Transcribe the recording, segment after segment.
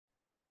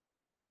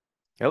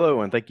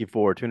Hello, and thank you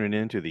for tuning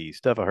in to the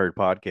Stuff I Heard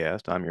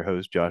podcast. I'm your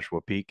host,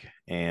 Joshua Peak,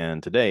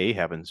 and today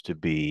happens to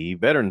be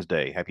Veterans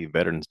Day. Happy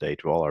Veterans Day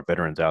to all our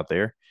veterans out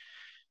there.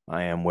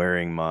 I am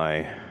wearing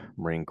my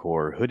Marine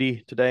Corps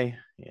hoodie today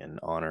in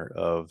honor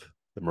of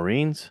the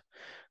Marines.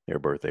 Their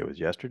birthday was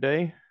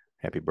yesterday.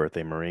 Happy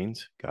birthday,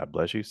 Marines. God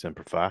bless you.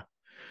 Semper Fi.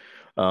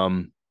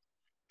 Um,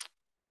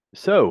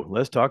 so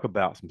let's talk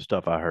about some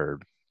stuff I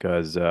heard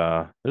because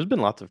there's been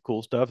lots of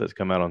cool stuff that's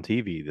come out on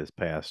TV this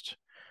past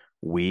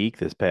week,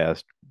 this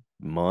past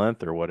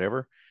month, or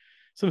whatever.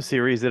 Some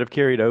series that have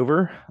carried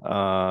over.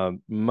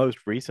 Most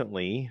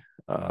recently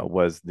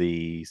was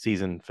the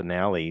season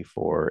finale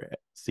for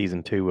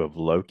season two of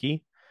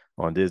Loki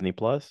on Disney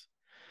Plus.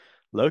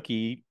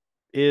 Loki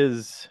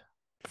is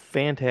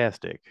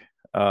fantastic.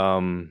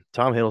 Tom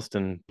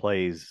Hiddleston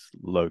plays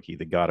Loki,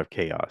 the god of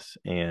chaos.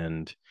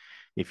 And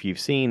if you've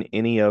seen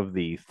any of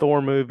the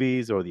Thor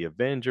movies or the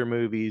Avenger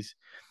movies,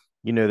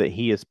 you know that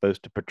he is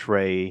supposed to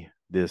portray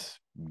this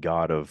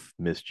god of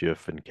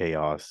mischief and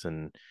chaos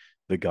and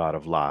the god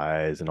of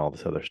lies and all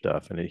this other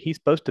stuff. And he's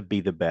supposed to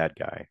be the bad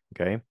guy.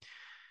 Okay.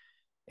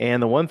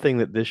 And the one thing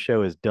that this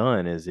show has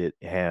done is it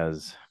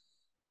has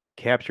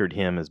captured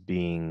him as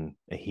being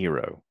a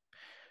hero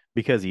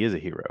because he is a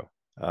hero.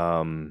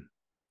 Um,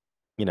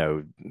 you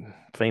know,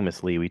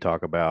 famously, we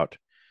talk about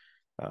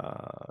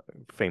uh,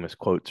 famous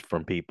quotes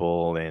from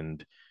people.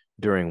 And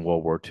during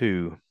World War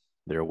II,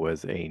 there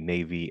was a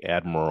Navy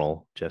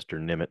Admiral, Chester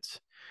Nimitz,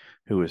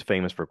 who was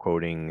famous for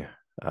quoting,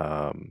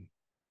 um,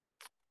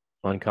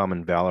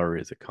 uncommon valor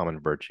is a common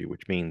virtue,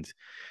 which means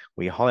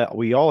we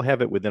all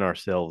have it within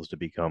ourselves to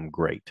become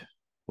great.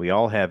 We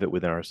all have it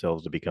within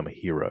ourselves to become a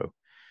hero.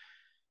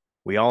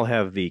 We all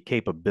have the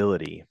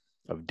capability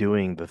of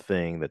doing the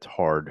thing that's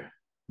hard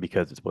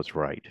because it's what's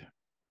right.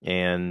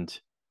 And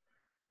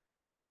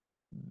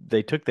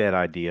they took that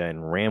idea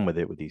and ran with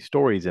it with these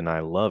stories, and I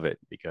love it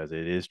because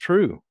it is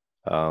true.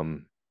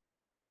 Um,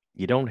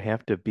 you don't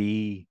have to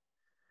be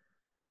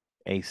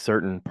a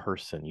certain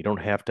person. You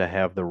don't have to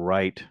have the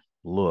right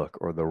look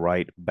or the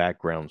right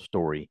background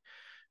story.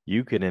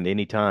 You can at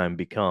any time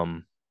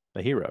become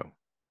a hero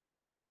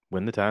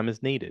when the time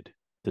is needed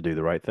to do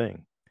the right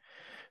thing.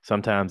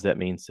 Sometimes that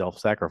means self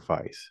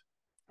sacrifice,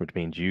 which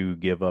means you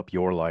give up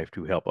your life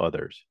to help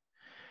others.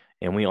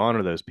 And we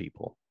honor those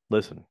people.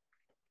 Listen,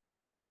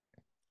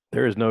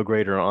 there is no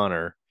greater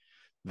honor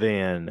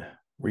than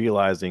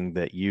realizing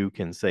that you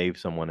can save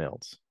someone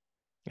else.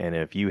 And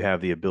if you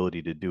have the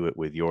ability to do it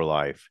with your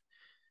life,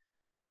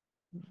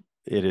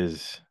 it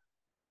is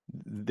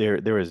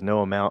there is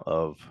no amount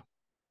of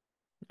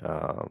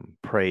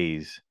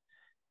praise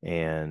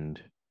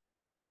and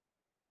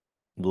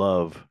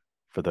love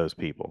for those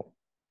people.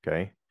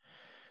 Okay.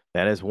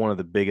 That is one of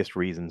the biggest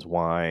reasons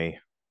why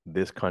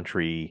this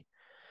country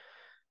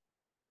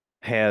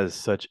has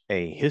such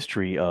a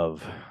history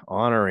of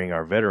honoring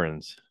our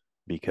veterans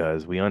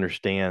because we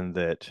understand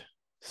that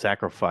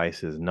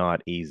sacrifice is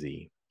not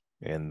easy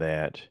and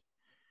that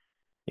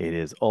it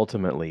is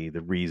ultimately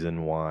the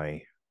reason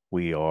why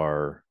we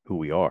are who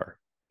we are,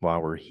 why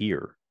we're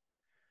here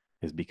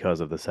is because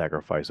of the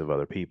sacrifice of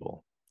other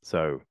people.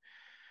 So,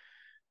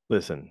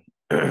 listen,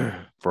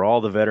 for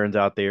all the veterans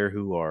out there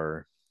who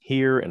are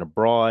here and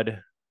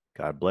abroad,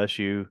 God bless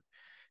you.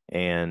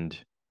 And,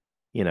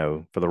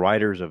 for the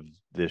writers of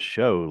this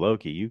show,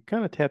 Loki, you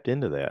kind of tapped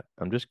into that.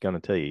 I'm just going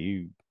to tell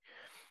you,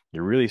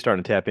 you're really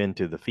starting to tap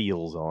into the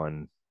feels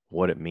on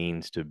what it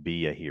means to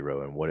be a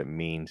hero and what it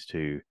means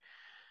to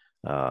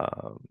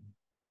uh,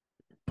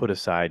 put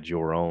aside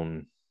your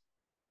own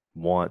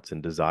wants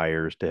and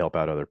desires to help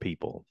out other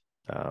people.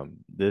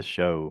 This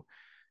show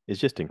is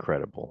just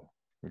incredible.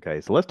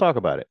 Okay, so let's talk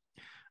about it.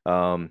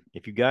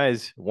 If you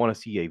guys want to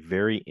see a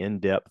very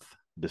in-depth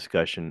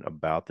discussion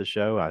about the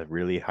show, I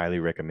really highly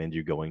recommend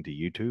you going to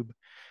YouTube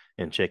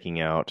and checking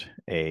out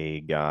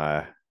a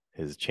guy.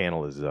 His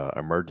channel is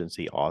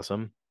Emergency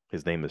Awesome.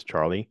 His name is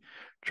Charlie.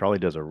 Charlie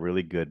does a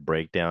really good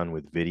breakdown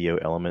with video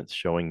elements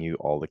showing you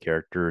all the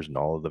characters and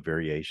all of the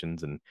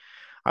variations. And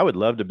I would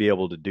love to be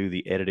able to do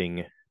the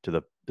editing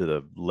to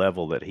the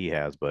level that he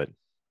has, but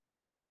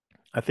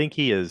I think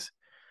he is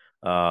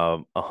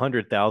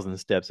 100,000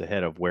 steps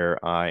ahead of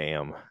where I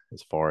am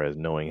as far as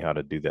knowing how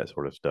to do that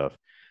sort of stuff.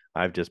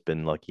 I've just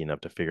been lucky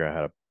enough to figure out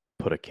how to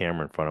put a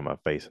camera in front of my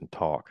face and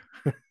talk.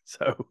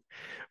 So,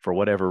 for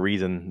whatever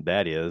reason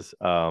that is,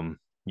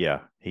 yeah,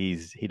 he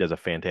does a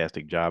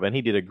fantastic job, and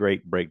he did a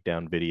great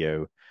breakdown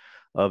video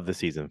of the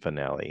season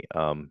finale.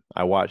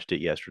 I watched it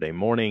yesterday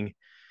morning,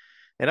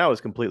 and I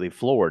was completely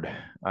floored.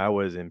 I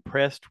was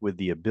impressed with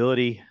the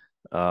ability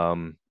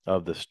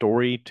of the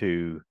story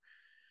to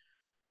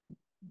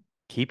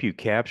keep you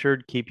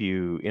captured, keep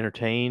you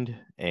entertained,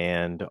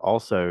 and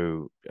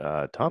also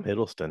Tom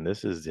Hiddleston.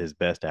 This is his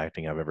best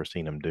acting I've ever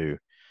seen him do.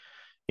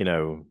 You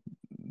know,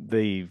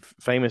 they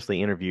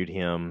famously interviewed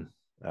him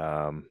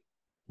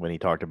when he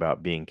talked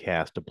about being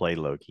cast to play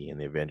Loki in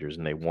the Avengers,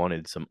 and they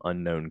wanted some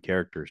unknown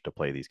characters to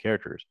play these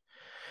characters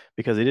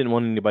because they didn't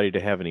want anybody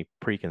to have any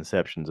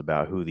preconceptions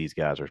about who these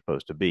guys are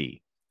supposed to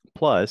be.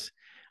 Plus,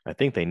 I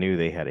think they knew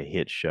they had a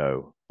hit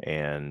show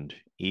And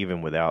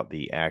even without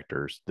the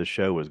actors, the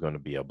show was going to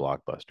be a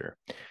blockbuster.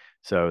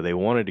 So they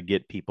wanted to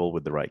get people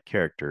with the right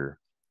character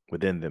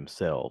within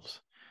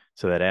themselves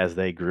so that as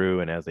they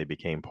grew and as they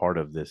became part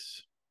of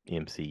this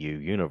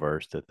MCU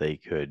universe, that they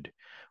could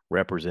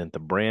represent the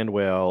brand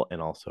well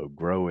and also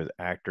grow as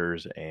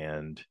actors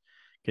and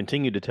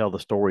continue to tell the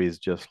stories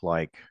just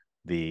like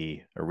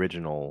the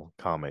original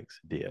comics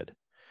did.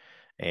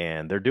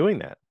 And they're doing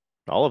that.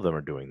 All of them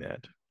are doing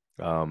that.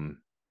 Um,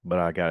 but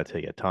I got to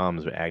tell you,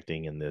 Tom's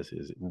acting in this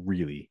is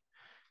really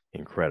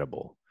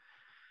incredible.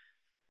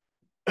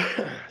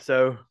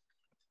 So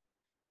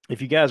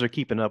if you guys are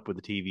keeping up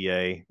with the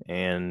TVA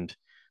and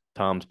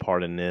Tom's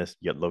part in this,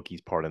 yet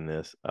Loki's part in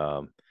this,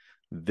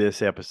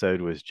 this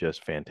episode was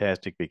just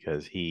fantastic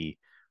because he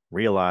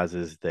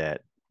realizes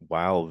that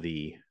while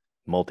the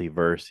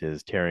multiverse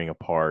is tearing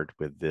apart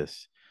with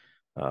this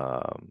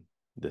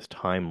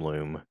time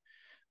loom,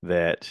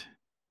 that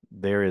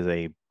there is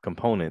a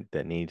component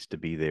that needs to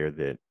be there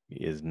that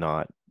is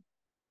not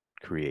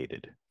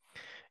created,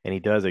 and he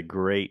does a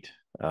great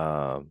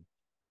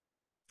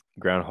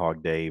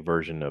Groundhog Day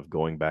version of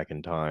going back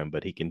in time,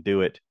 but he can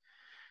do it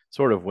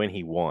sort of when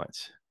he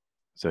wants.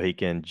 So he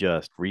can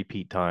just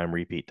repeat time,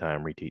 repeat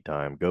time, repeat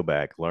time, go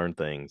back, learn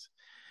things.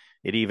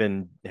 It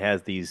even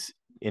has these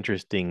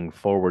interesting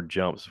forward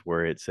jumps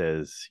where it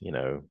says,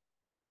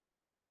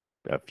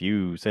 a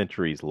few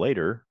centuries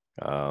later,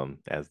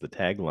 as the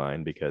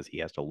tagline, because he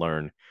has to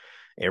learn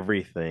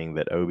everything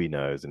that Obi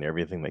knows and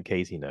everything that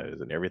Casey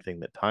knows and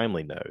everything that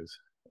Timely knows.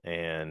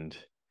 And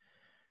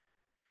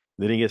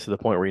then he gets to the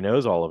point where he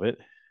knows all of it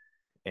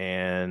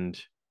and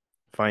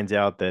finds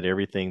out that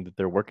everything that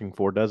they're working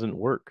for doesn't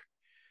work.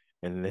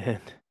 And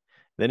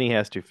then he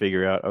has to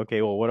figure out,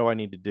 okay, well, what do I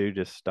need to do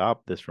to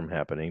stop this from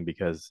happening?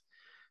 Because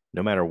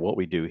no matter what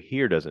we do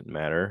here doesn't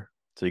matter.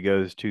 So he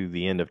goes to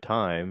the end of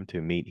time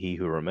to meet He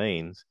Who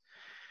Remains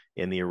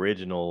in the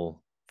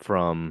original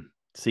from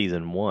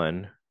season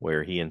one,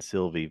 where he and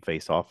Sylvie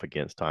face off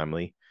against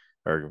Timely,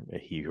 or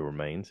He Who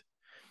Remains,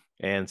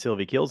 and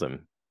Sylvie kills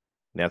him.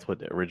 And that's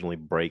what originally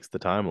breaks the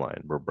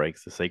timeline, or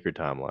breaks the sacred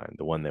timeline,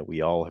 the one that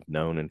we all have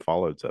known and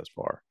followed thus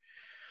far.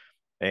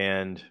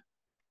 And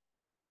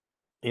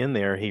in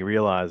there, he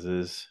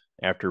realizes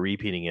after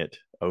repeating it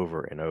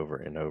over and over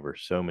and over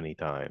so many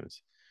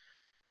times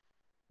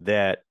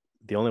that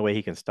the only way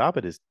he can stop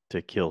it is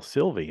to kill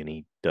Sylvie. And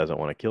he doesn't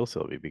want to kill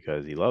Sylvie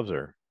because he loves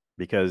her,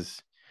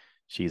 because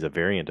she's a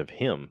variant of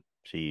him.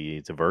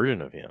 She's a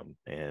version of him.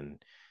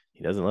 And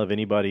he doesn't love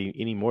anybody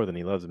any more than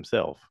he loves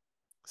himself.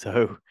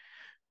 So,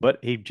 but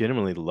he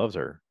genuinely loves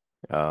her.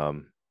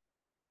 Um,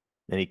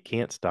 and he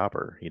can't stop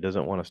her. He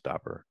doesn't want to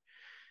stop her.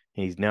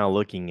 He's now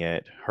looking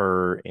at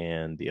her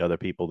and the other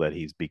people that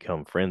he's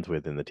become friends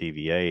with in the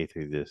TVA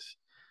through this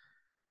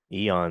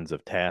eons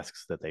of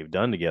tasks that they've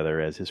done together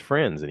as his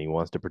friends, and he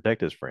wants to protect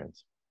his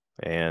friends.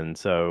 And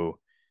so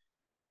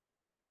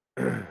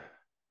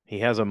he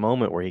has a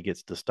moment where he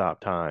gets to stop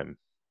time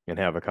and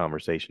have a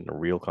conversation, a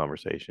real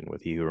conversation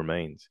with He Who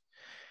Remains.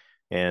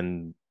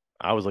 And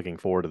I was looking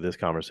forward to this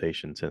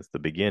conversation since the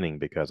beginning,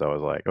 because I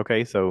was like,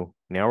 okay, so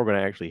now we're going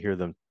to actually hear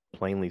them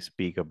plainly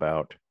speak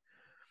about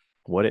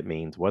what it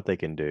means, what they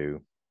can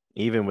do,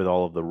 even with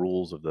all of the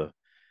rules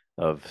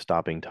of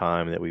stopping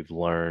time that we've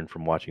learned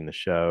from watching the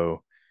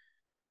show.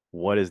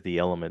 What is the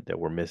element that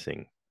we're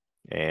missing?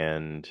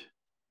 And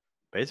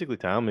basically,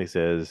 Tommy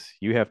says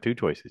you have two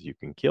choices: you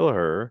can kill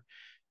her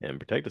and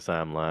protect the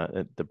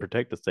timeline, to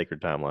protect the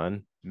sacred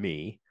timeline,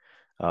 me,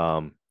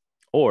 um,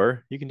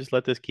 or you can just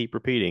let this keep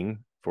repeating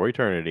for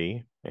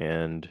eternity,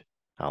 and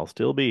I'll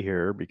still be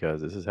here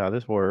because this is how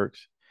this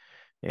works,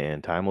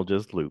 and time will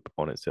just loop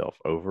on itself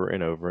over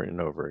and over and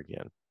over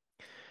again.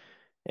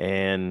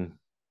 And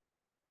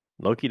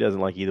Loki doesn't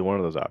like either one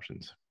of those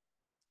options.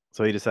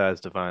 So he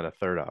decides to find a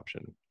third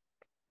option.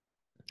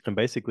 And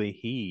basically,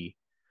 he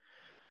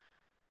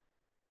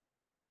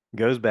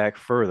goes back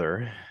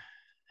further,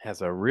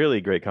 has a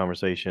really great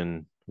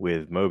conversation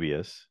with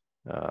Mobius,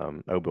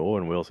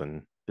 Owen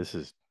Wilson. This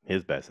is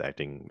his best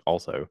acting,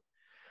 also,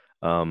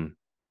 um,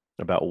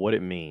 about what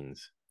it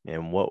means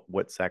and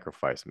what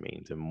sacrifice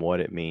means and what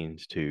it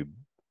means to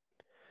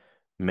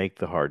make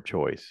the hard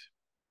choice.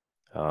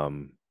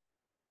 Um,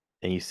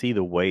 and you see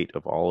the weight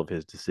of all of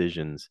his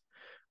decisions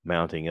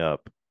mounting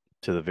up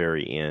to the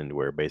very end,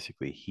 where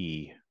basically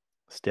he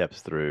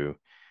steps through,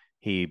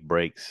 he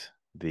breaks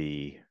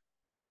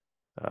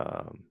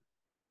um,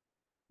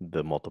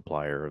 the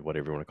multiplier, or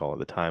whatever you want to call it,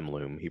 the time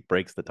loom. He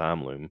breaks the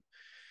time loom,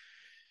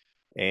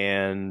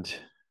 and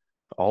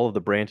all of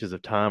the branches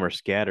of time are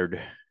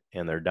scattered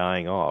and they're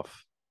dying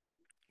off.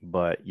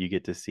 But you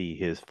get to see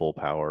his full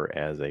power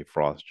as a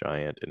frost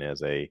giant and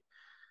as a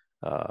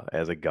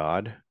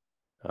god.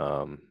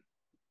 Um,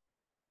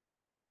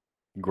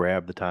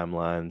 grab the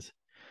timelines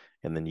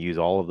and then use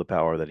all of the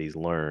power that he's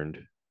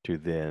learned to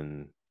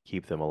then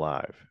keep them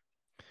alive.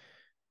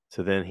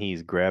 So then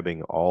he's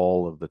grabbing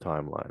all of the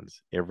timelines,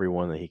 every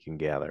one that he can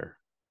gather,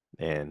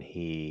 and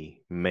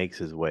he makes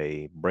his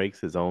way,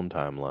 breaks his own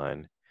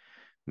timeline,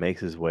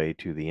 makes his way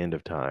to the end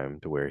of time,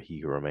 to where He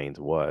Who Remains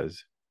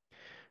was,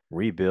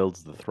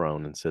 rebuilds the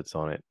throne and sits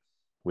on it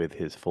with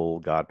his full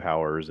god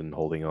powers and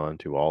holding on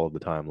to all of the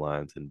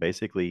timelines and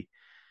basically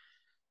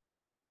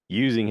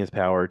using his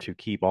power to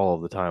keep all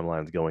of the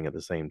timelines going at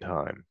the same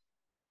time.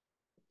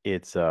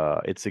 It's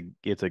a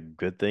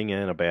good thing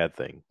and a bad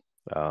thing.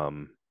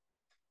 Um,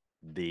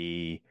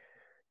 the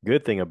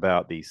good thing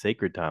about the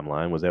sacred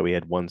timeline was that we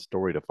had one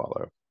story to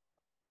follow,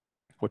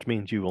 which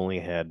means you only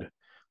had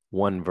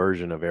one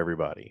version of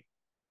everybody.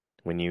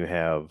 When you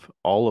have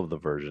all of the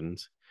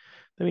versions,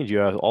 that means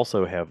you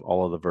also have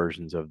all of the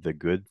versions of the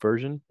good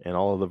version and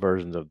all of the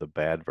versions of the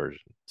bad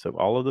version. So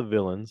all of the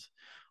villains,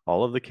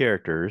 all of the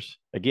characters,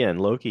 again,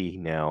 Loki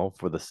now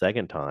for the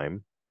second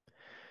time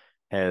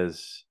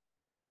has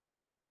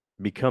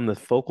become the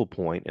focal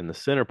point and the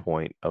center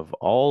point of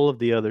all of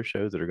the other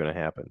shows that are going to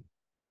happen.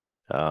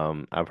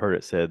 I've heard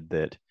it said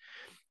that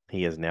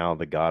he is now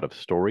the god of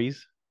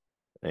stories,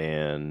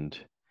 and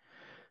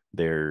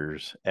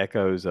there's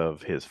echoes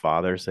of his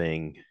father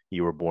saying,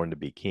 "You were born to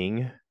be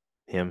king,"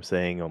 him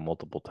saying on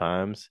multiple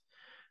times,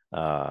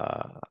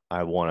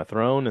 I want a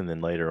throne, and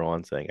then later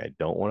on saying, I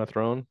don't want a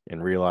throne,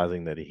 and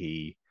realizing that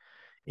he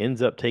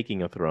ends up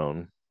taking a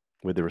throne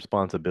with the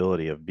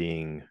responsibility of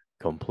being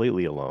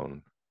completely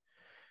alone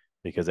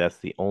because that's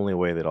the only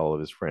way that all of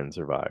his friends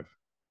survive.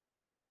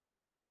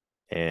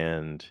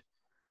 And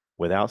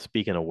without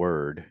speaking a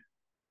word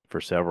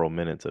for several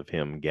minutes of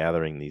him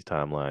gathering these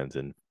timelines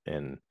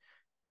and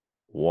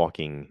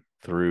walking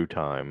through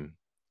time,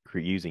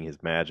 using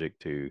his magic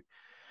to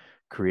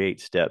create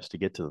steps to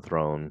get to the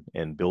throne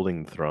and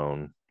building the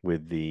throne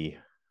with the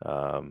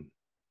um,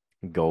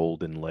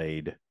 gold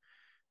inlaid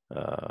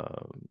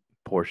uh,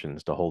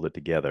 portions to hold it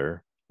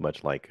together,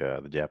 much like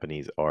the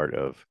Japanese art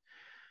of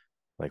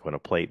like when a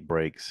plate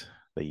breaks,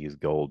 they use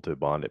gold to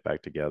bond it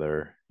back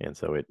together, and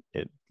so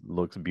it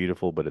looks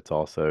beautiful, but it's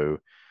also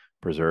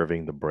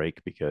preserving the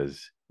break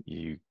because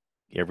you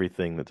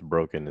everything that's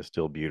broken is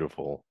still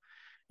beautiful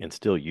and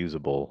still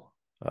usable.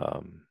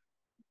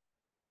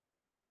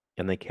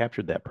 And they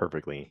captured that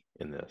perfectly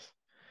in this.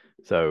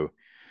 So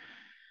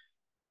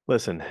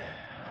listen,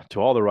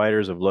 to all the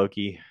writers of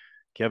Loki,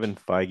 Kevin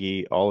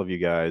Feige, all of you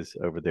guys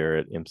over there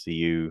at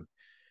MCU,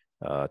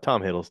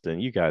 Tom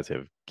Hiddleston, you guys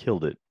have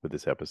killed it with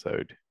this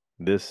episode.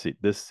 This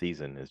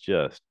season is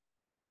just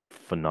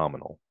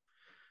phenomenal.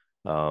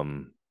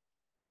 Um,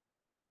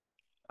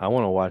 I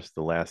want to watch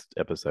the last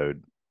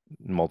episode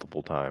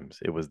multiple times.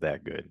 It was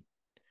that good.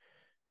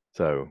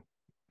 So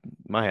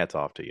my hat's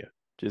off to you.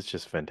 It's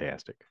just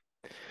fantastic.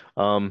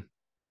 Um,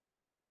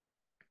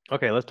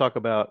 okay, let's talk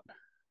about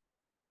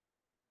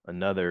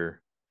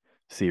another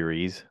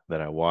series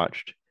that I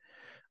watched.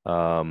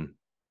 Um,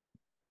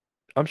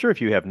 I'm sure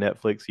if you have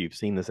Netflix, you've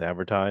seen this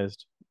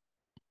advertised,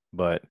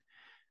 but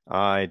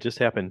I just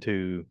happened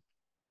to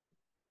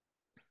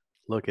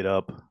look it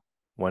up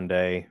one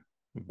day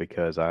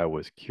because I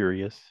was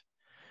curious.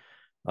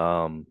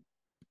 Um,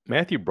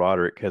 Matthew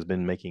Broderick has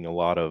been making a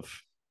lot of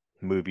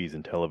movies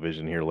and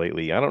television here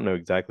lately. I don't know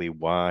exactly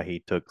why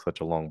he took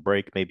such a long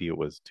break. Maybe it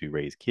was to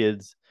raise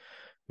kids.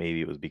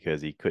 Maybe it was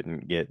because he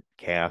couldn't get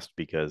cast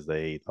because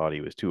they thought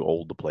he was too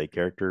old to play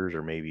characters,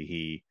 or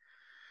maybe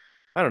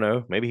I don't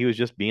know, maybe he was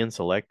just being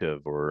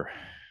selective or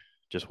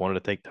just wanted to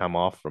take time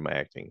off from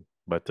acting.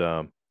 But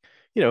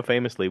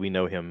famously we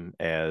know him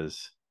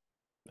as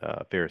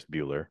Ferris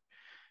Bueller.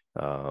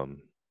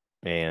 Um,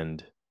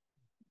 and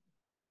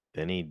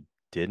then he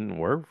didn't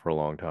work for a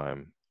long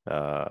time.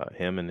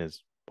 Him and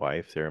his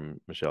wife, Sarah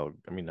Michelle,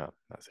 I mean, not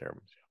Sarah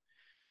Michelle.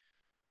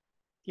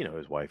 You know who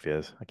his wife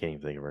is. I can't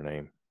even think of her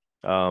name.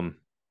 Um,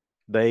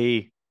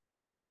 they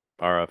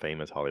are a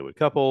famous Hollywood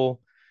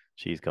couple.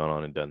 She's gone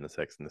on and done the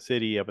Sex and the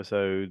City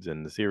episodes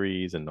and the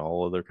series and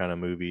all other kind of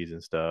movies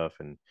and stuff.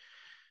 And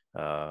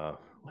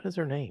what is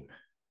her name?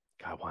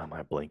 God, why am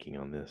I blanking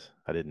on this?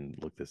 I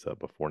didn't look this up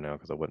before now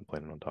because I wasn't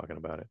planning on talking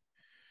about it.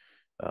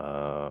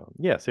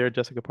 Yeah, Sarah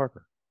Jessica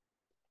Parker.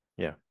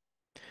 Yeah,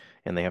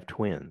 and they have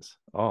twins.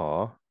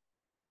 Aw,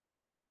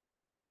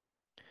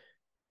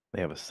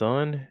 they have a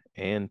son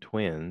and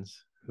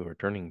twins who are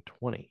turning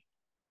 20.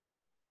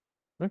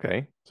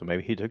 Okay, so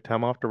maybe he took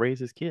time off to raise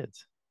his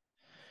kids.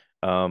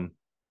 Um,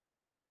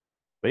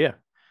 but yeah,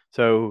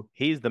 so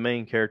he's the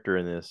main character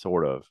in this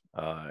sort of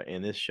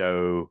in this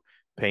show,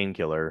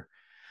 Painkiller.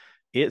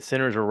 It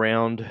centers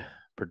around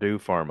Purdue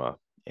Pharma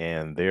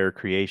and their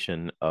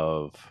creation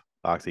of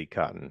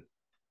OxyContin,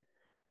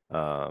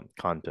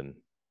 Contin,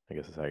 I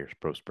guess is how you're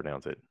supposed to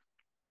pronounce it.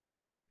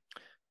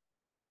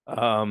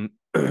 Um,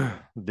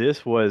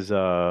 this was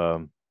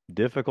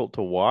difficult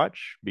to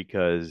watch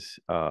because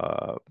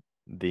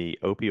the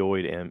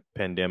opioid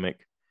pandemic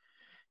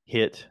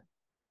hit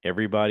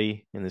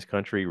everybody in this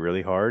country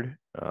really hard.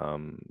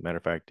 Matter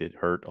of fact, it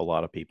hurt a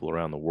lot of people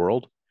around the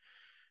world.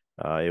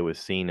 It was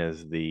seen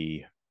as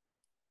the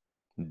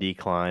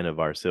decline of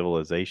our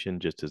civilization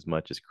just as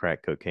much as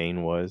crack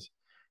cocaine was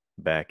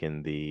back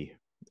in the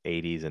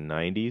 80s and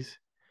 90s.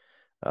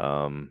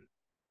 Um,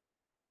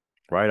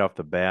 right off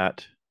the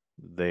bat,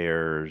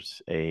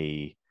 there's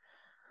a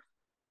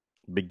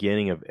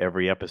beginning of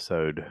every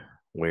episode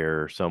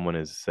where someone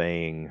is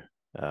saying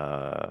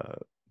Uh,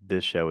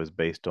 this show is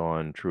based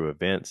on true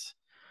events,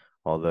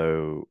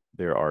 although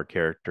there are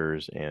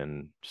characters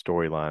and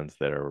storylines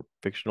that are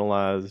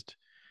fictionalized.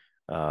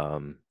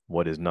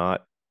 What is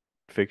not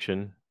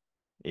fiction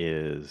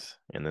is,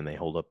 and then they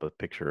hold up a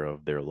picture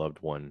of their loved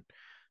one,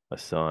 a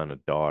son, a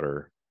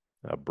daughter,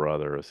 a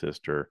brother, a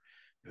sister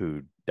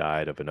who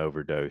died of an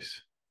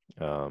overdose.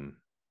 Um,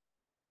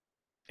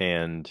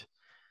 and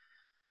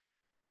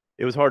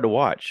it was hard to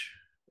watch.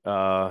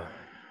 Uh,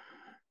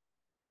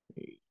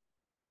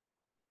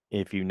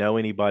 if you know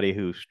anybody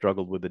who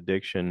struggled with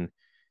addiction,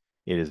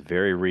 it is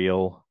very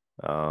real.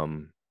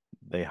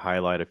 They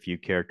highlight a few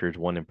characters,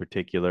 one in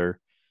particular,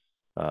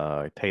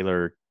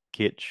 Taylor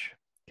Kitsch,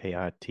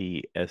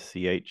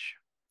 Kitsch.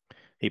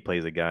 He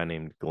plays a guy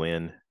named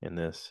Glenn in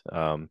this.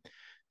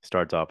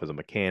 Starts off as a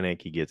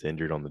mechanic. He gets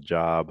injured on the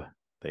job.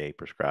 They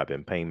prescribe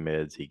him pain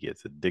meds. He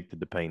gets addicted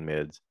to pain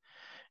meds,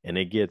 and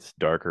it gets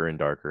darker and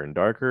darker and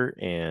darker.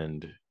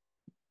 And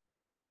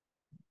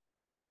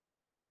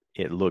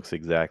it looks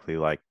exactly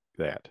like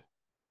that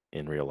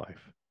in real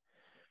life.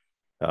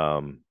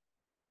 Um,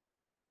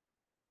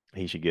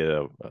 he should get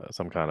a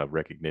some kind of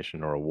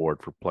recognition or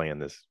award for playing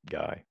this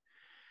guy.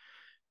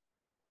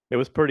 It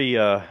was it's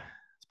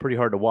pretty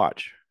hard to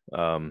watch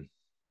um,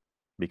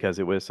 because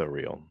it was so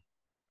real.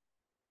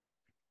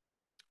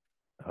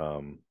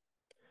 Um,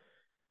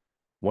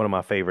 one of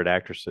my favorite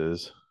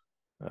actresses,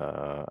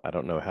 I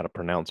don't know how to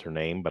pronounce her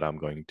name, but I'm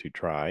going to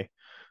try.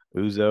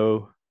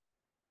 Uzo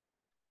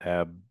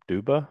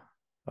Abduba,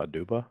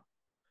 Aduba,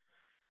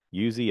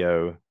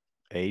 Uzo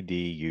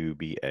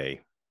Aduba.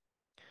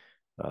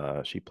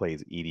 She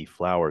plays Edie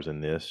Flowers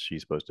in this.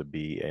 She's supposed to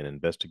be an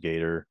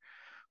investigator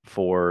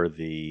for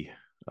the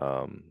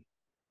um,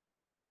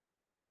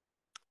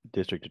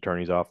 district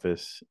attorney's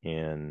office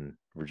in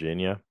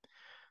Virginia.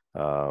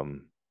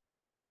 Um,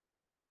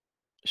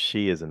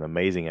 she is an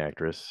amazing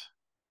actress.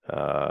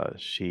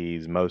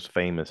 She's most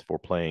famous for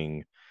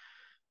playing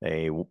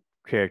a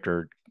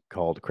character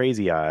called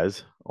Crazy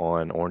Eyes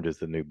on Orange is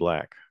the New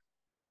Black.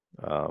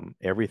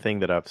 Everything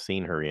that I've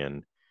seen her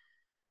in,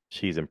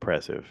 she's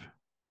impressive.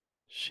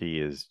 She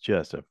is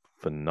just a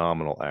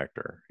phenomenal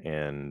actor,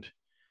 and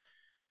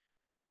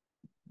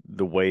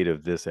the weight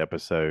of this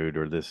episode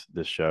or this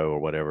show or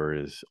whatever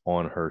is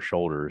on her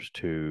shoulders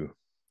to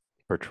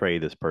portray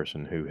this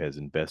person who has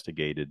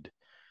investigated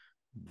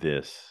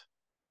this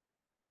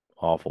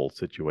awful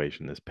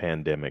situation, this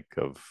pandemic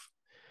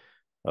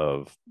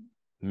of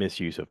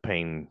misuse of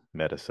pain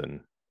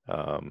medicine,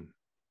 um,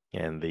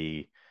 and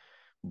the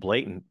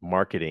blatant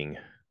marketing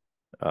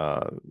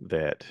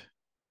that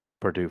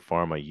Purdue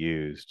Pharma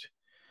used,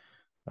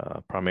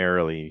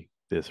 primarily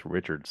this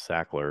Richard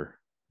Sackler,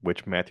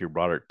 which Matthew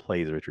Broderick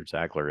plays Richard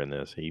Sackler in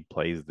this. He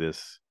plays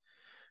this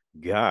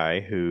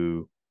guy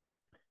who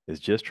is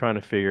just trying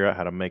to figure out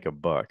how to make a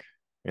buck,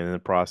 and in the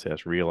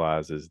process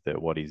realizes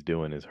that what he's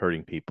doing is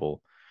hurting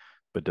people,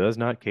 but does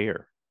not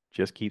care.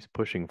 Just keeps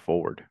pushing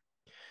forward.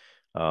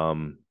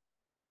 Um,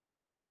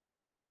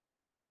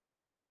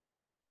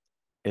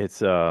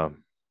 it's uh,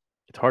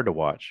 it's hard to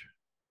watch.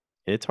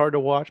 It's hard to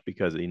watch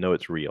because you know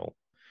it's real,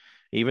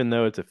 even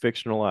though it's a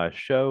fictionalized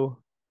show.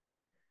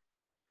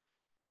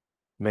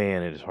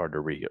 Man, it is hard to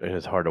read. It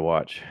is hard to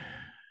watch.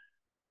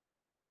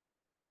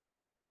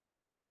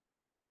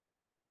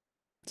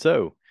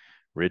 So,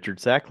 Richard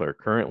Sackler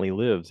currently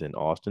lives in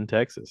Austin,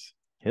 Texas.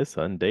 His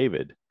son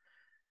David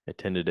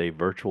attended a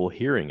virtual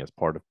hearing as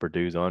part of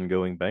Purdue's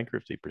ongoing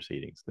bankruptcy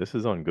proceedings. This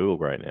is on Google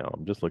right now.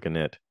 I'm just looking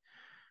at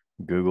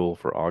Google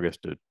for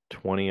August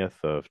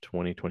 20th of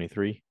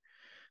 2023.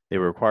 They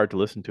were required to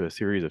listen to a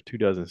series of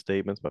 24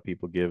 statements by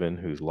people given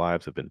whose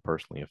lives have been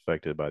personally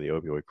affected by the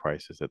opioid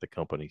crisis that the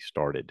company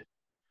started.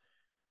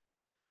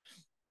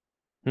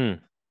 Hmm.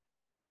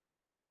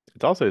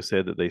 It's also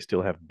said that they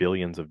still have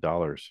billions of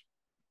dollars.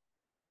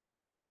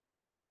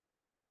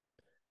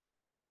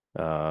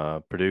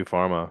 Purdue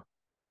Pharma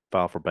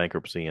filed for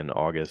bankruptcy in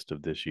August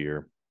of this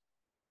year.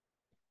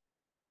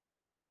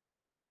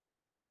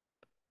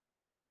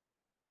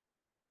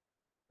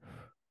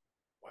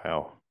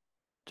 Wow.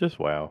 Just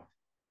wow.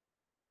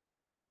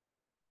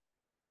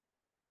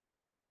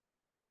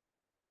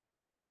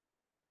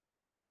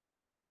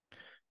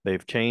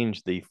 They've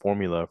changed the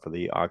formula for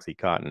the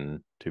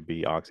Oxycontin to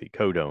be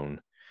oxycodone,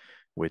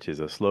 which is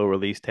a slow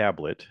release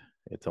tablet.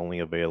 It's only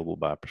available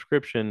by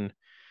prescription,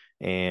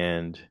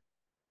 and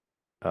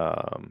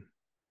um,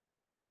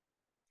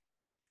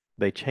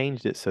 they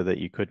changed it so that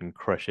you couldn't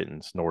crush it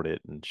and snort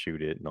it and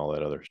shoot it and all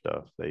that other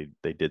stuff.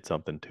 They did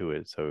something to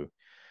it so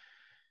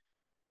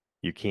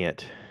you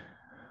can't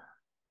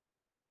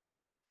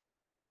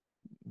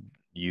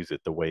use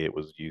it the way it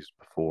was used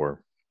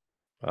before.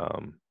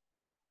 Um,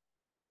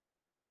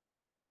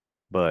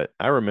 but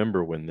I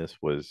remember when this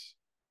was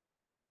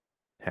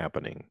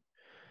happening.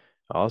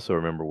 I also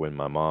remember when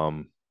my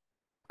mom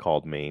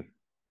called me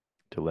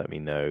to let me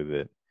know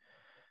that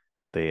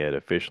they had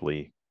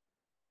officially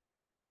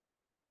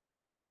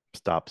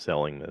stopped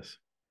selling this.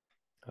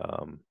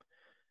 Um,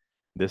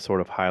 this sort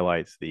of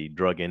highlights the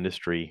drug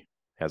industry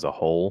as a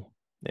whole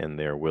and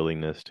their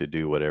willingness to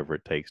do whatever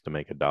it takes to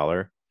make a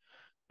dollar,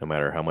 no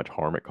matter how much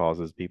harm it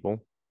causes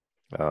people.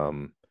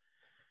 Um,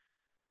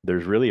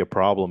 there's really a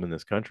problem in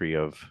this country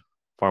of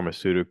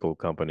pharmaceutical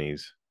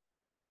companies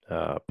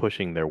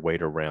pushing their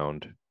weight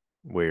around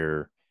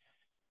where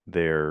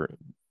they're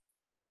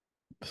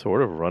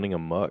sort of running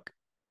amok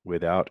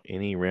without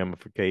any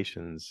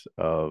ramifications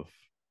of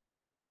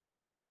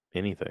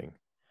anything.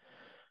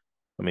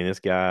 I mean, this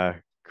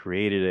guy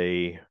created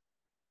a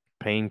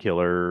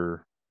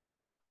painkiller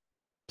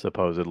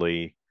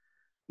supposedly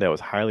that was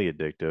highly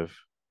addictive,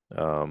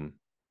 um,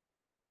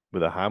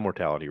 with a high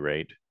mortality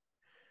rate,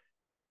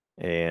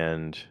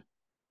 and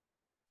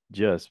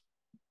just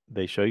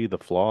they show you the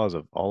flaws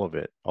of all of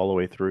it all the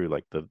way through,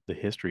 like the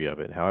history of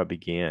it, how it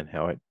began,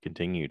 how it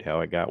continued, how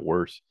it got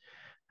worse,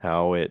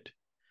 how it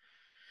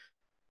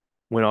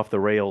went off the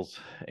rails,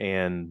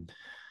 and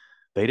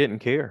they didn't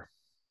care.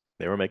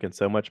 They were making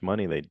so much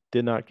money, they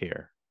did not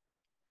care.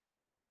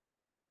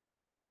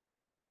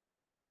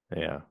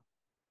 Yeah,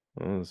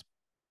 it was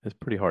it's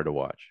pretty hard to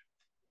watch,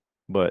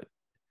 but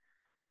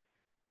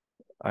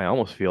I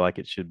almost feel like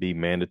it should be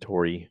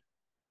mandatory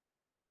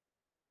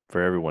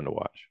for everyone to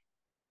watch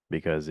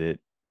because it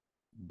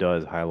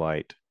does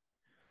highlight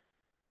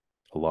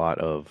a lot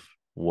of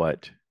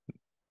what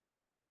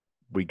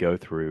we go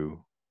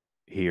through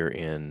here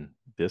in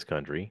this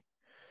country,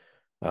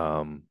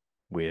 um,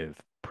 with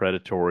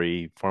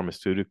predatory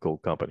pharmaceutical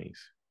companies.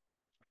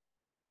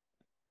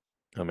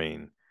 I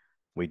mean,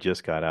 we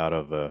just got out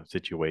of a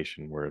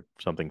situation where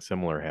something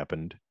similar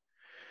happened.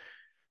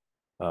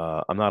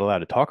 I'm not allowed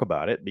to talk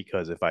about it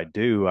because if I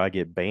do, I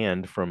get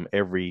banned from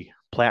every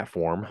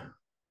platform.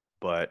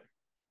 But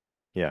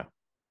yeah,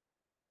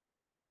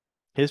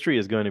 history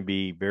is going to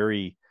be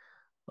very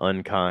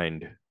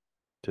unkind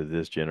to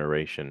this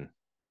generation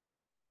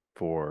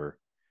for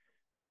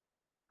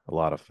a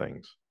lot of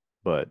things,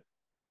 but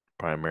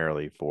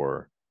primarily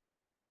for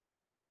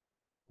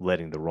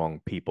letting the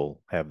wrong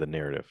people have the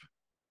narrative.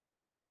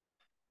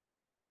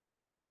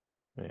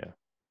 Yeah.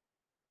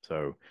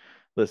 So,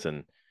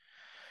 listen,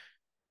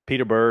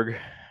 Peter Berg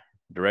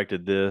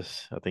directed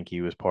this. I think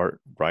he was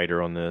part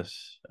writer on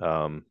this.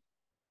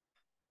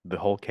 The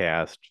whole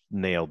cast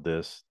nailed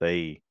this.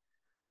 They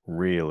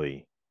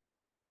really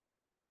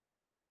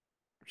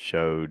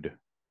showed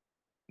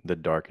the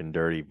dark and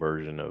dirty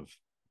version of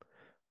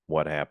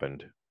what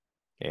happened,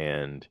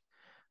 and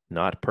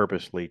not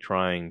purposely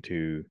trying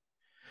to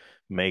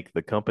make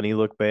the company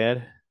look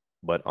bad,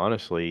 but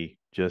honestly,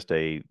 just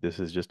a this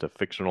is just a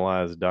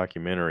fictionalized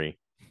documentary.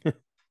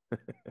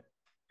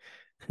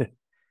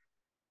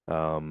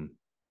 um,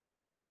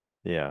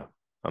 yeah,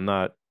 I'm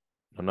not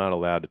I'm not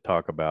allowed to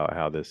talk about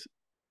how this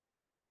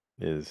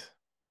is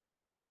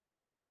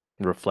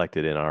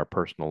reflected in our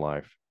personal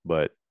life,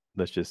 but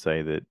let's just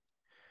say that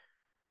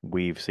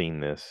we've seen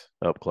this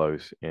up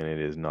close and it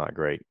is not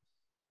great.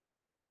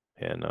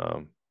 And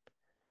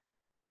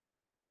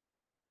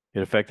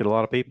it affected a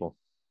lot of people.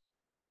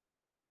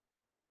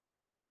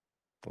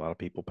 A lot of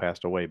people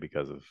passed away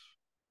because of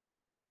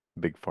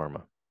big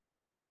pharma.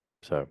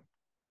 So,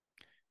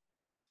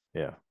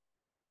 yeah,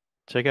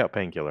 check out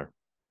Painkiller.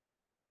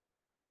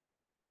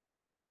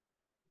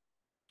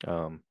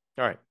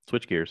 All right,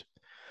 switch gears.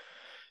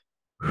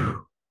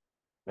 Whew,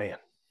 man,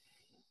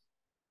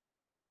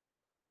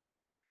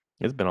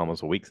 it's been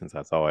almost a week since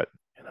I saw it,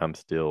 and I'm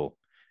still,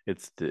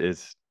 it's,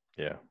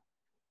 yeah.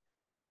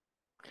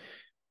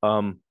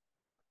 Um,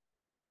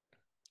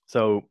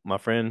 so my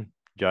friend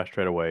Josh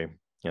Treadaway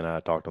and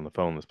I talked on the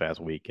phone this past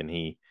week, and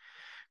he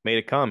made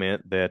a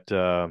comment that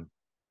a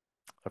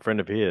friend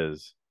of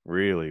his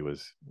really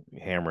was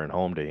hammering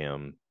home to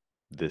him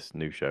this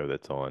new show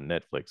that's on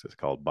Netflix. It's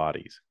called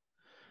Bodies,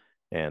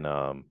 and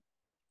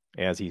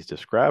as he's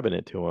describing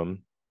it to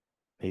him,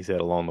 he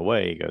said along the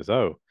way, he goes,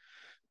 "Oh,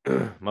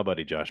 my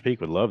buddy Josh Peak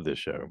would love this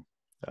show.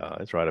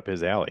 It's right up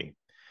his alley."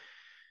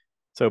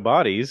 So,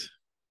 Bodies,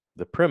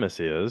 the premise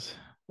is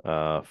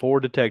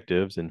four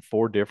detectives in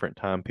four different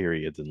time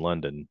periods in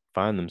London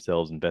find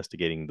themselves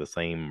investigating the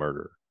same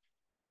murder.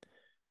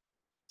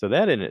 So,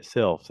 that in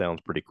itself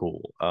sounds pretty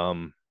cool.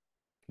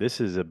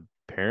 This is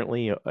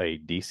apparently a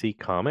DC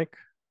comic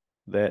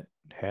that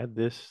had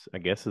this, I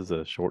guess, as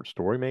a short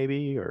story,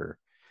 maybe, or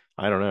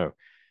I don't know.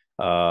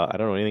 I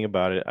don't know anything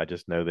about it. I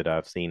just know that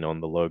I've seen on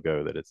the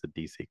logo that it's a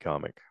DC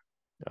comic.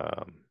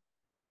 Um,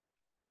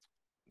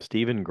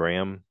 Stephen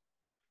Graham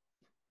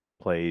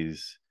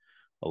plays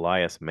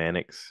Elias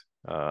Mannix.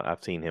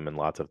 I've seen him in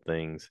lots of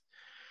things,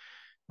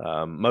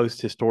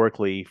 most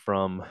historically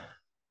from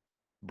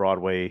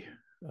Broadway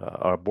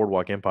or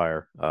Boardwalk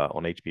Empire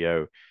on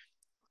HBO.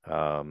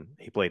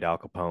 He played Al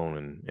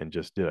Capone and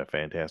just did a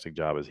fantastic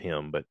job as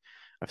him. But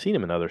I've seen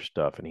him in other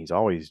stuff, and he's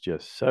always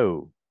just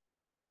so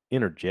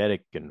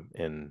energetic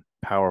and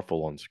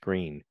powerful on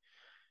screen.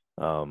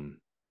 Um,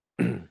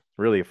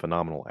 really a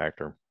phenomenal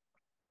actor.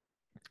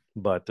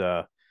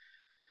 But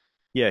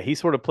yeah, he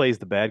sort of plays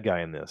the bad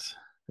guy in this.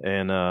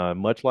 And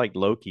much like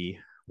Loki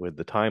with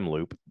the time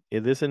loop,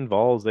 this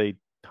involves a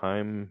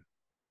time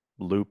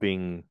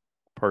looping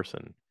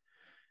person.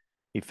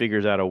 he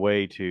figures out a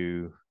way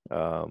to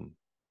um,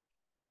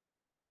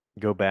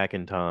 go back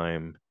in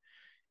time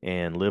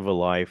and live a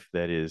life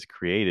that is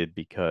created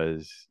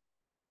because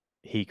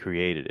he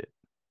created it.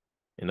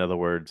 In other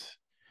words,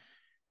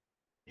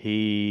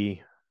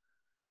 he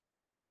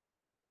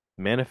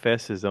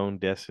manifests his own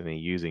destiny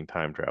using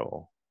time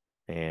travel.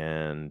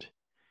 And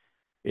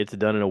it's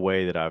done in a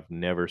way that I've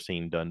never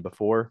seen done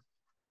before.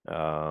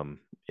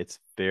 It's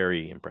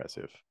very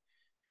impressive.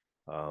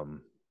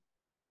 Um,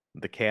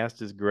 the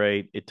cast is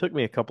great. It took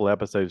me a couple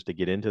episodes to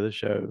get into the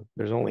show.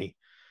 There's only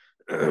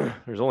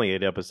there's only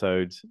 8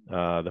 episodes.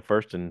 The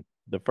first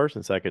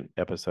and second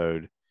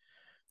episode,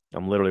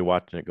 I'm literally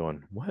watching it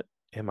going, what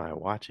am I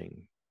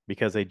watching?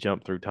 Because they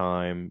jump through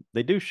time.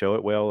 They do show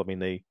it well. I mean,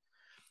 they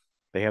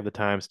have the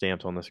time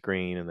stamps on the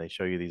screen and they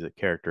show you these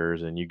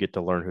characters and you get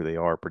to learn who they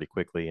are pretty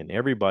quickly. And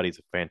everybody's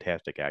a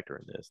fantastic actor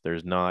in this.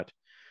 There's not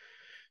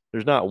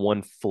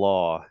one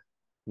flaw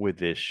with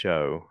this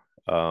show.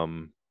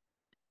 Um,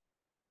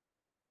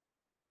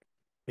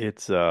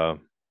 it's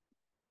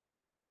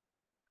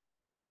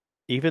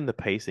even the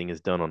pacing is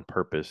done on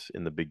purpose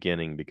in the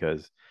beginning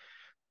because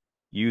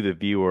you, the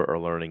viewer, are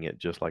learning it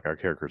just like our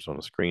characters on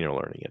the screen are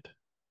learning it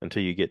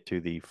until you get to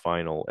the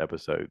final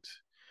episodes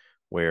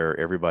where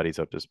everybody's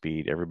up to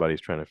speed,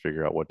 everybody's trying to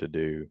figure out what to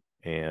do,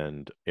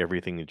 and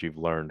everything that you've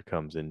learned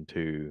comes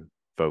into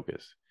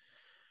focus.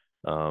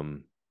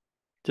 Um,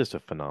 just a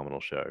phenomenal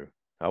show.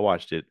 I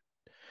watched it.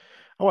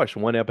 I watched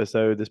one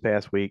episode this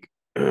past week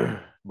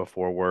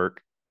before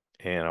work,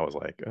 and I was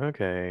like,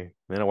 okay.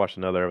 Then I watched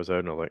another episode,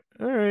 and I was like,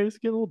 all right, it's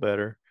getting a little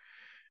better.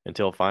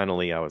 Until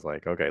finally, I was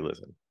like, okay,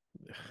 listen,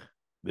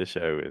 this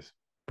show is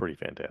pretty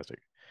fantastic.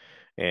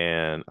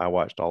 And I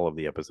watched all of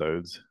the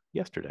episodes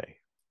yesterday,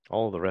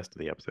 all of the rest of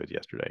the episodes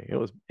yesterday.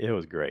 It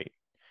was great.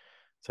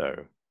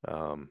 So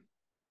um,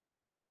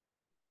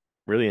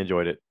 really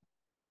enjoyed it.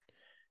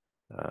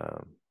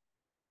 Um,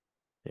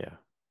 yeah.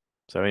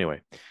 So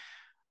anyway,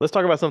 let's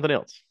talk about something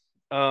else.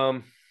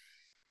 Um,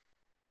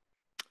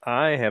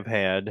 I have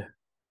had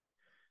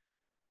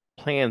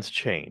plans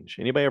change.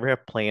 Anybody ever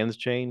have plans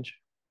change?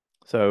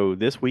 So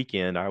this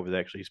weekend, I was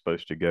actually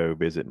supposed to go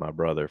visit my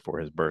brother for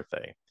his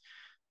birthday.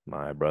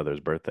 My brother's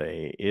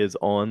birthday is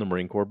on the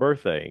Marine Corps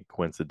birthday,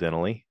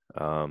 coincidentally.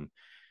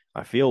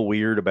 I feel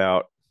weird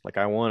about, like,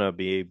 I want to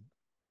be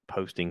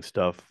posting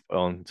stuff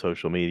on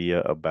social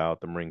media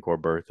about the Marine Corps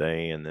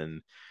birthday, and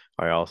then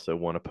I also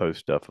want to post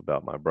stuff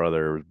about my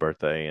brother's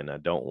birthday, and I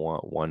don't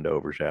want one to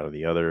overshadow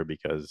the other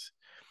because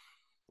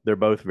they're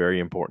both very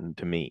important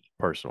to me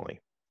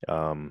personally.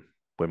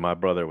 When my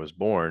brother was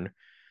born,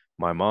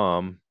 my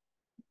mom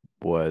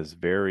was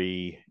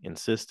very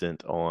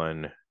insistent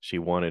on she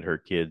wanted her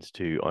kids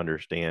to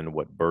understand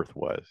what birth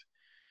was.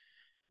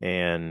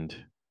 And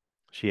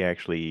she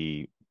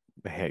actually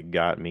had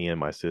got me and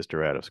my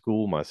sister out of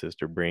school. My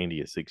sister Brandy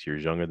is 6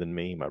 years younger than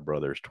me. My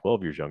brother's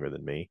 12 years younger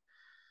than me.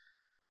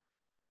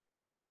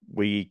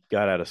 We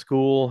got out of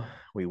school.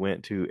 We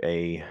went to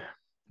a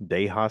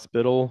day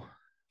hospital.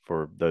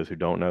 For those who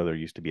don't know, there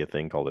used to be a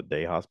thing called a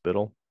day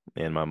hospital.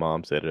 And my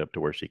mom set it up to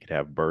where she could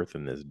have birth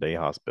in this day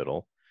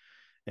hospital.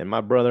 And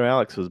my brother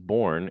Alex was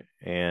born,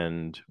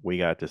 and we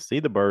got to see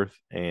the birth,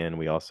 and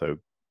we also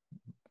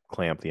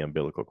clamped the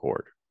umbilical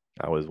cord.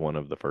 I was one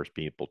of the first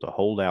people to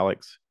hold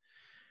Alex.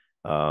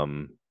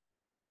 Um,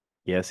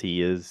 yes,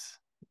 he is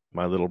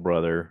my little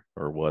brother,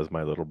 or was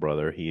my little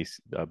brother. He's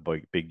a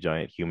big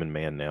giant human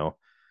man now.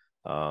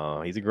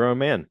 He's a grown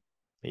man.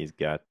 He's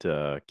got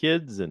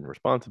kids and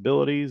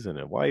responsibilities and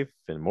a wife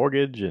and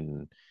mortgage,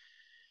 and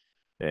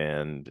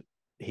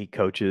he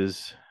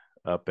coaches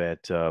up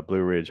at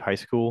Blue Ridge High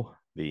School,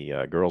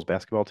 the girls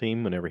basketball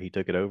team. Whenever he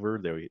took it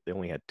over, they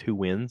only had 2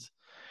 wins,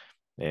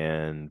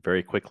 and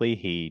very quickly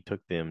he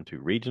took them to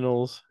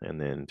regionals and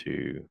then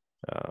to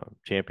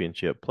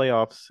championship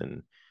playoffs,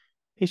 and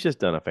he's just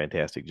done a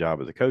fantastic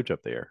job as a coach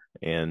up there.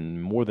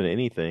 And more than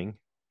anything,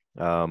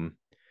 um,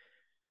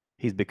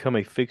 he's become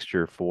a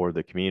fixture for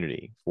the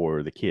community,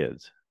 for the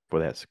kids, for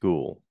that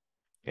school.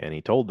 And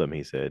he told them,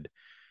 he said,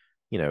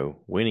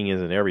 winning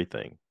isn't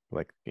everything.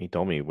 Like he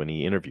told me when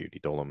he interviewed, he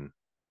told them,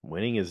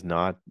 winning is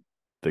not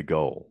the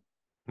goal.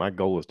 My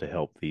goal is to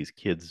help these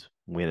kids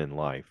win in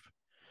life.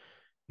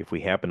 If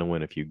we happen to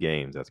win a few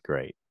games, that's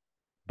great.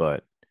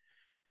 But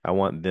I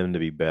want them to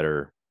be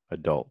better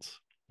adults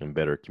and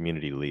better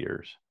community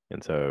leaders.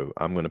 And so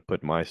I'm going to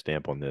put my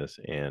stamp on this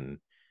and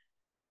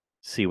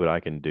see what I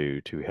can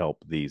do to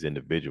help these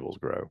individuals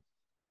grow.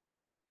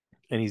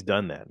 And he's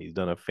done that. He's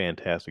done a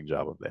fantastic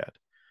job of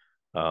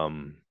that.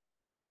 Um,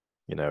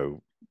 you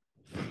know,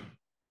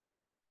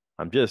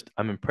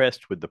 I'm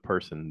impressed with the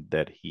person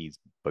that he's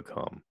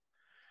become.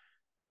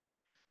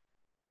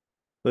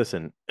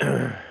 Listen,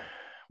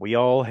 we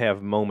all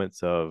have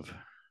moments of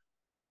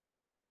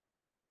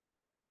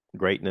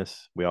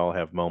greatness. We all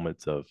have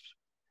moments of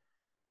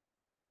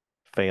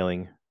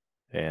failing,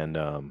 and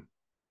I'm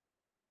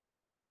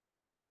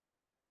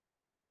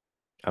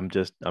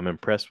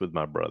impressed with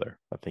my brother.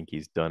 I think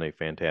he's done a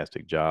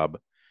fantastic job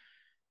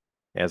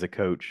as a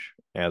coach,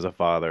 as a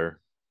father,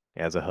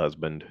 as a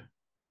husband.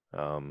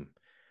 Um,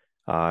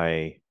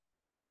 I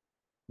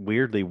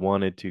weirdly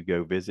wanted to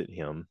go visit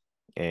him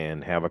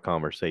and have a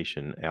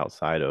conversation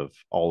outside of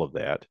all of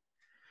that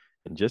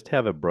and just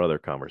have a brother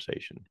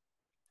conversation.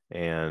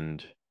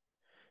 And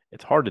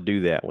it's hard to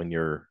do that when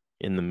you're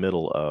in the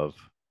middle of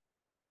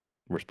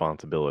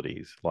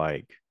responsibilities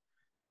like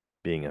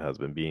being a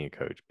husband, being a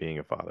coach, being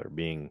a father,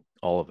 being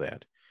all of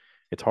that.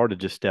 It's hard to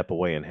just step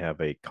away and have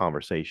a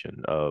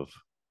conversation of,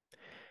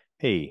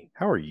 hey,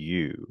 how are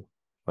you?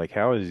 Like,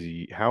 how is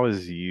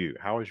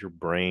your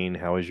brain?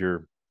 Are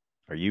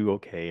you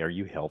okay? Are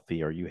you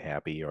healthy? Are you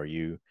happy? Are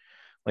you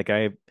like,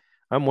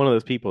 I'm one of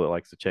those people that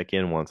likes to check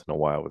in once in a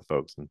while with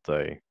folks and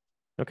say,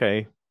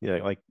 okay,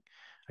 yeah, like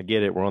I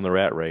get it. We're on the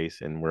rat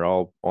race and we're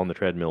all on the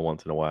treadmill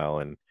once in a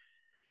while.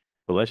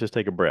 But let's just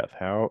take a breath.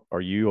 How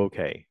are you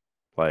okay?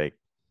 Like,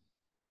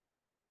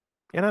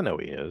 and I know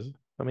he is.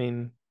 I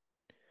mean,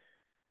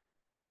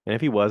 and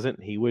if he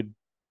wasn't, he would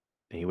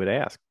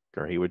ask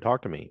or he would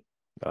talk to me.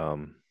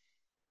 Um,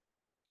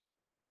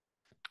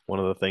 One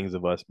of the things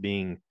of us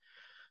being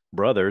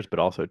brothers, but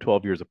also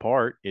 12 years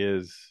apart,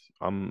 is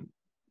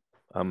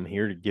I'm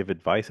here to give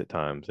advice at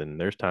times, and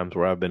there's times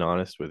where I've been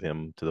honest with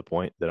him to the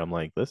point that I'm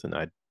like, listen,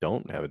 I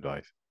don't have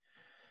advice.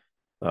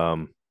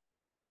 Um,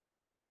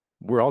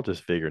 we're all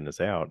just figuring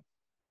this out,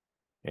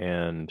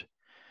 and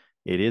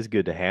it is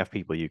good to have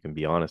people you can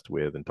be honest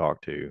with and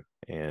talk to,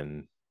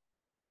 and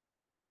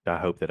I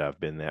hope that I've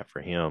been that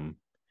for him.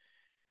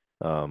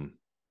 Um,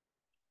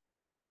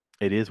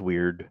 it is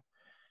weird.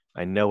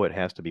 I know it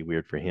has to be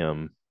weird for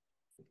him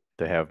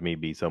to have me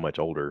be so much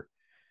older.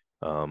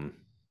 Um,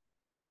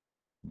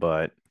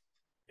 but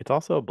it's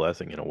also a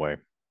blessing in a way.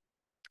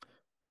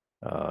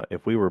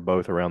 If we were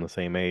both around the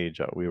same age,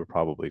 we would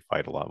probably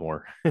fight a lot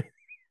more.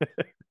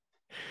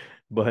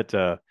 But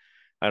I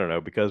don't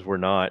know because we're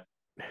not.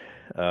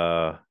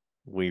 Uh,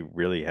 we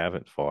really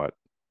haven't fought.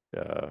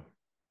 Uh,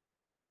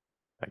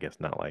 I guess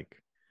not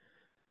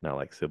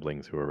like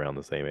siblings who are around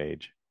the same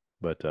age.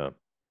 But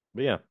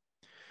yeah,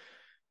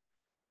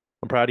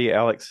 I'm proud of you,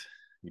 Alex.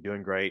 You're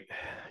doing great.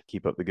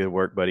 Keep up the good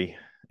work, buddy.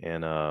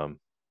 And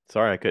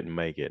sorry I couldn't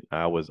make it.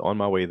 I was on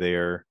my way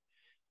there.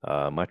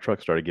 My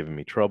truck started giving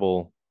me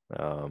trouble.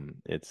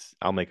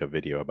 I'll make a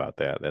video about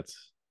that.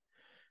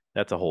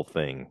 That's a whole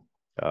thing.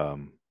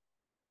 Um,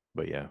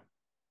 but yeah,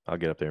 I'll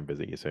get up there and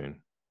visit you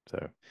soon. So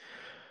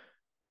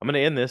I'm going to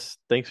end this.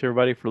 Thanks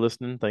everybody for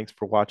listening. Thanks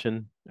for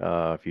watching.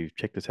 If you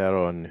check this out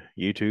on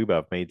YouTube,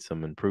 I've made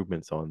some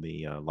improvements on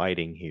the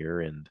lighting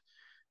here and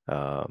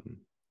um,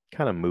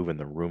 kind of moving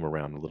the room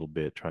around a little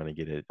bit, trying to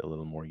get it a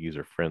little more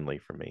user friendly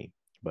for me.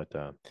 But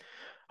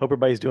hope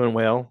everybody's doing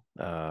well.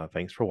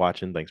 Thanks for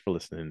watching. Thanks for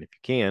listening. If you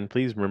can,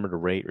 please remember to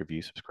rate,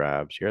 review,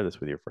 subscribe, share this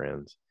with your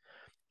friends.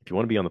 If you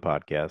want to be on the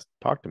podcast,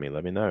 talk to me.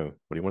 Let me know. What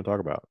do you want to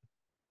talk about?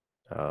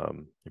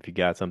 If you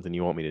got something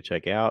you want me to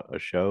check out, a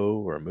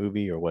show or a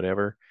movie or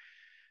whatever,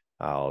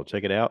 I'll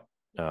check it out.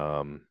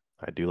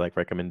 I do like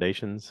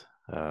recommendations.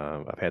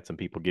 I've had some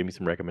people give me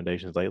some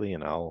recommendations lately,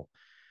 and I'll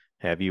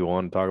have you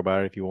on to talk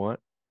about it if you want.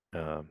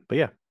 But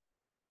yeah,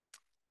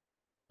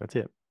 that's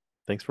it.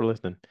 Thanks for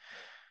listening.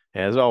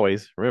 As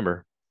always,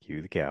 remember,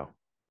 cue the cow.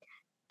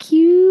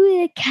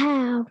 Cue the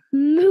cow.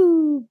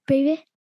 Moo, baby.